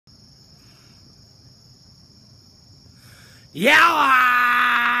Yeah!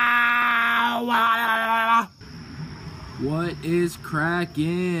 What is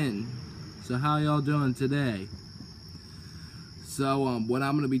crackin'? So how y'all doing today? So what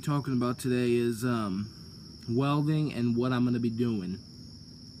I'm gonna be talking about today is welding and what I'm gonna be doing.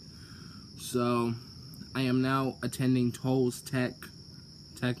 So I am now attending Tolles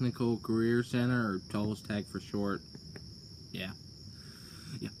Technical Career Center, or Tolles Tech for short. Yeah.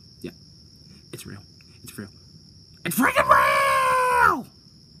 It's real. It's real. It's freaking real!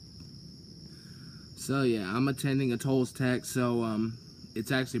 So yeah, I'm attending a Tolles Tech, so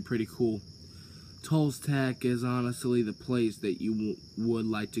it's actually pretty cool. Tolles Tech is honestly the place that you would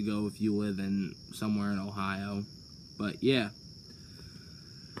like to go if you live in somewhere in Ohio. But yeah.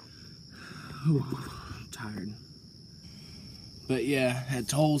 I'm tired. But yeah, at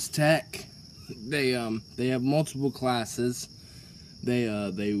Tolles Tech, they have multiple classes. They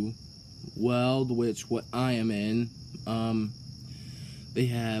weld, which what I am in. They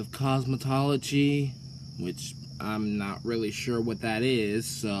have cosmetology, which I'm not really sure what that is,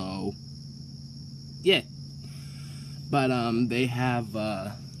 so yeah. But they have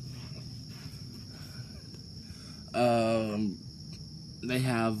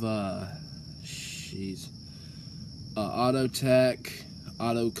auto tech,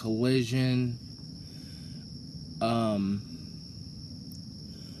 auto collision,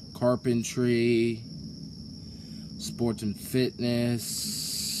 carpentry, sports and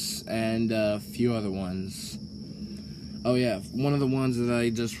fitness, and a few other ones. Oh yeah, one of the ones that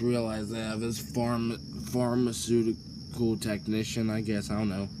I just realized they have is pharmaceutical technician, I guess. I don't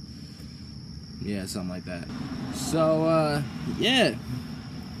know. Yeah, something like that. So, yeah.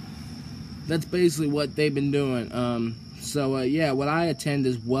 That's basically what they've been doing. Yeah, what I attend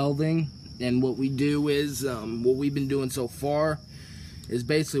is welding, and what we do is, what we've been doing so far is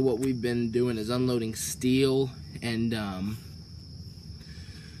basically what we've been doing is unloading steel and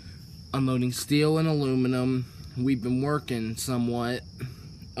aluminum. We've been working somewhat.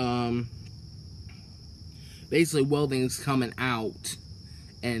 Basically, welding is coming out,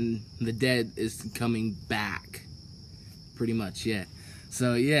 and the dead is coming back. Pretty much, yeah.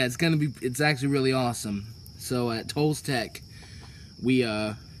 So yeah, it's actually really awesome. So at Tolles Tech,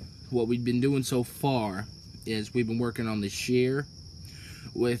 what we've been doing so far is we've been working on the shear.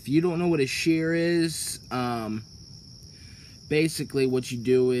 Well, if you don't know what a shear is, basically what you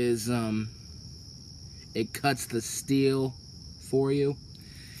do is it cuts the steel for you,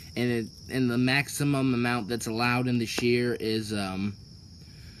 and the maximum amount that's allowed in the shear is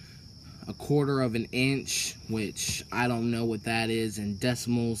 1/4 of an inch, which I don't know what that is in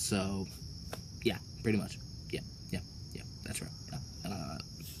decimals, so yeah, pretty much. Yeah, that's right.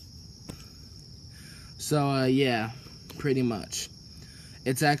 So yeah, pretty much.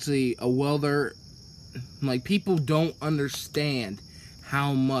 It's actually a welder. Like, people don't understand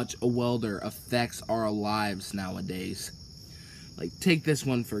how much a welder affects our lives nowadays. Like, take this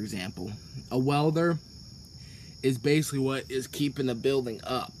one for example. A welder is basically what is keeping a building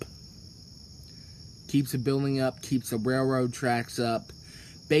up. Keeps a building up, keeps the railroad tracks up,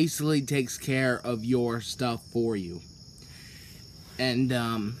 basically takes care of your stuff for you. And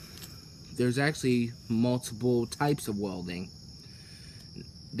there's actually multiple types of welding.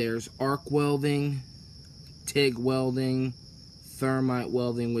 There's arc welding, TIG welding, thermite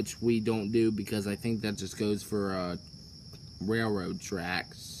welding, which we don't do because I think that just goes for railroad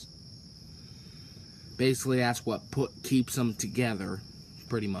tracks. Basically, that's what keeps them together,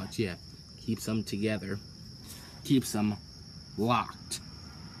 pretty much, yeah. Keeps them together. Keeps them locked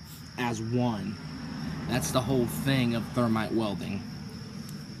as one. That's the whole thing of thermite welding.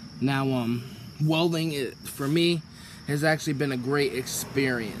 Now, welding, for me, has actually been a great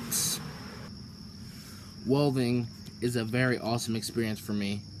experience. Welding is a very awesome experience for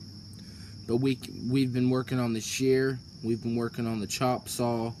me. But we've been working on the shear, we've been working on the chop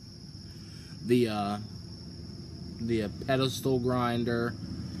saw, the pedestal grinder,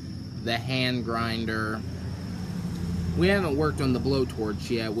 the hand grinder. We haven't worked on the blowtorch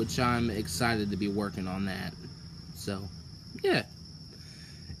yet, which I'm excited to be working on that. So, yeah.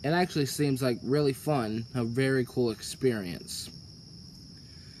 It actually seems like really fun, a very cool experience.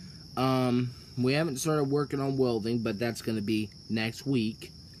 We haven't started working on welding, but that's going to be next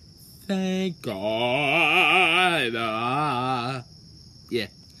week. Thank God. Yeah.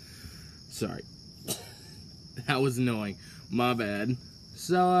 Sorry. That was annoying. My bad.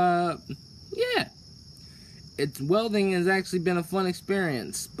 So, yeah. Welding has actually been a fun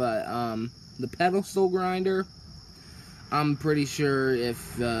experience, but, the pedestal grinder, I'm pretty sure you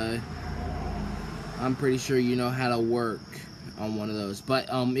know how to work on one of those. But,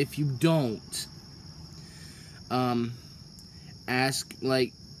 if you don't, ask,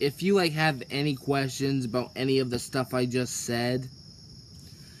 like, if you, like, have any questions about any of the stuff I just said,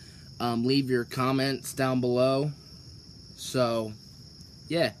 leave your comments down below. So,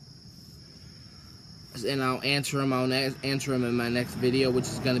 yeah. And I'll answer them. I'll answer them in my next video, which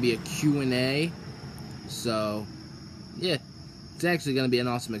is going to be a Q&A. So, yeah. It's actually going to be an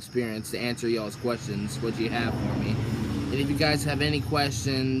awesome experience to answer y'all's questions, what you have for me. And if you guys have any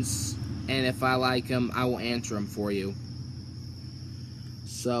questions, and if I like them, I will answer them for you.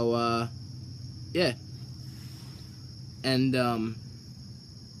 So, yeah. And,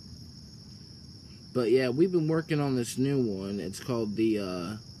 but yeah, we've been working on this new one. It's called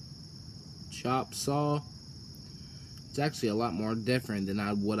the, chop saw. It's actually a lot more different than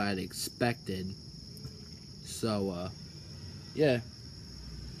what I'd expected. So, yeah.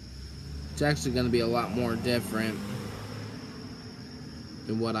 It's actually going to be a lot more different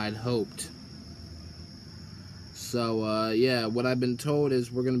than what I'd hoped. So, yeah, what I've been told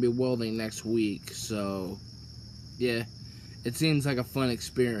is we're going to be welding next week. So, yeah, it seems like a fun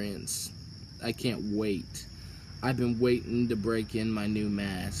experience. I can't wait. I've been waiting to break in my new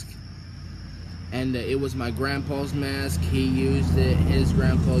mask. And it was my grandpa's mask. He used it. His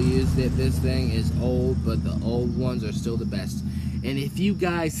grandpa used it. This thing is old, but the old ones are still the best. And if you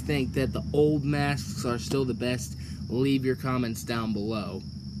guys think that the old masks are still the best, leave your comments down below.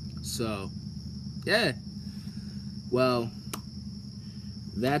 So, yeah. Well,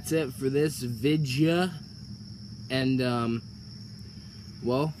 that's it for this video. And,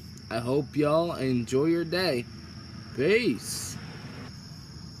 well, I hope y'all enjoy your day. Peace.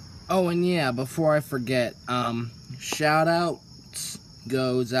 Oh, and yeah, before I forget, shout out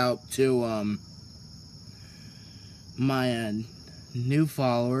goes out to, my, new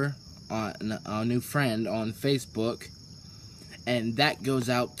follower, a new friend on Facebook, and that goes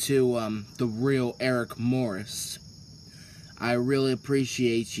out to, the real Eric Morris. I really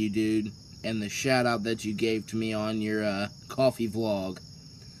appreciate you, dude, and the shout out that you gave to me on your, coffee vlog.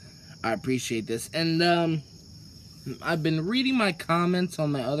 I appreciate this, and, I've been reading my comments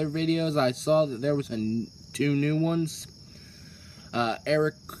on my other videos. I saw that there was two new ones.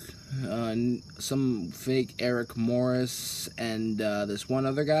 Eric, some fake Eric Morris, and this one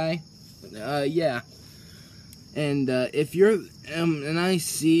other guy. Yeah. And if you're, and I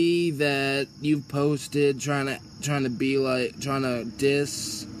see that you've posted trying to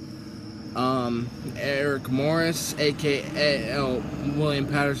diss Eric Morris, aka William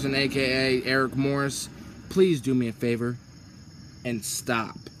Pattison, aka Eric Morris. Please do me a favor and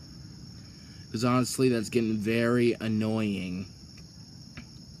stop. Because honestly, that's getting very annoying.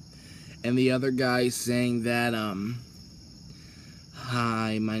 And the other guy saying that,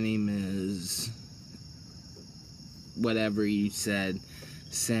 hi, my name is, whatever you said,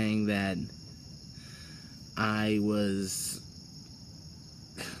 saying that I was,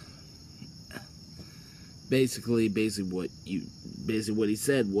 basically what he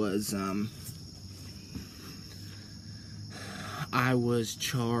said was, I was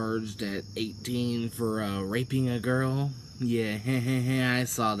charged at 18 for raping a girl. Yeah, I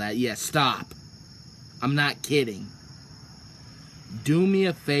saw that. Yeah, stop. I'm not kidding. Do me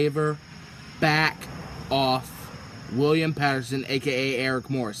a favor. Back off William Pattison, aka Eric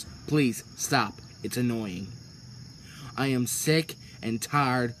Morris. Please, stop. It's annoying. I am sick and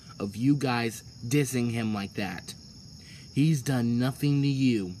tired of you guys dissing him like that. He's done nothing to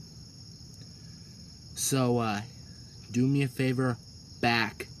you. So, do me a favor,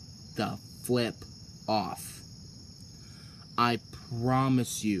 back the flip off. I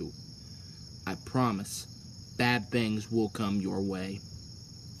promise you, bad things will come your way.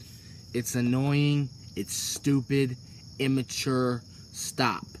 It's annoying, it's stupid, immature,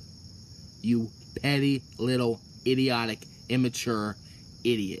 stop. You petty, little, idiotic, immature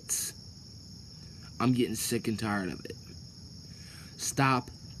idiots. I'm getting sick and tired of it. Stop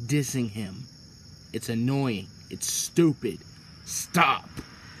dissing him. It's annoying. It's stupid. Stop.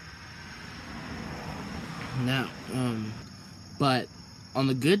 Now, but on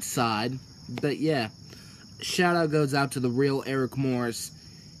the good side, but yeah, shout out goes out to the real Eric Morris.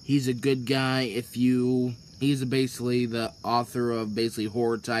 He's a good guy. He's basically the author of basically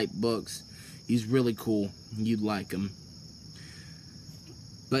horror type books. He's really cool. You'd like him.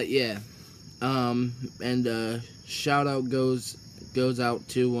 But yeah, and shout out goes out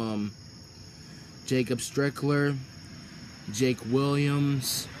to Jacob Strickler, Jake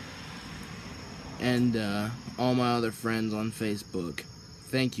Williams, and all my other friends on Facebook.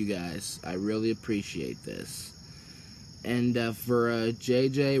 Thank you guys. I really appreciate this. And for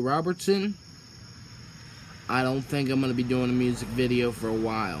JJ Robertson, I don't think I'm going to be doing a music video for a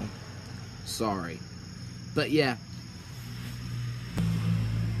while. Sorry. But yeah,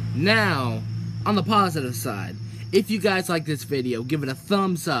 Now, on the positive side, if you guys like this video, give it a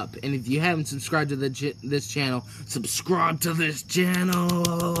thumbs up. And if you haven't subscribed to this channel, subscribe to this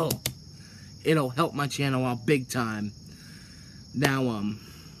channel. It'll help my channel out big time. Now,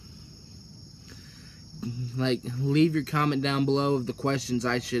 leave your comment down below of the questions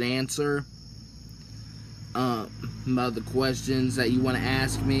I should answer. About the questions that you want to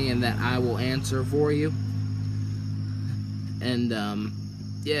ask me and that I will answer for you. And,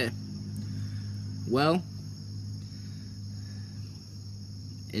 yeah. Well,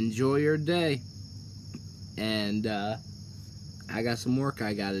 enjoy your day. And, I got some work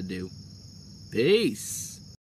I gotta do. Peace.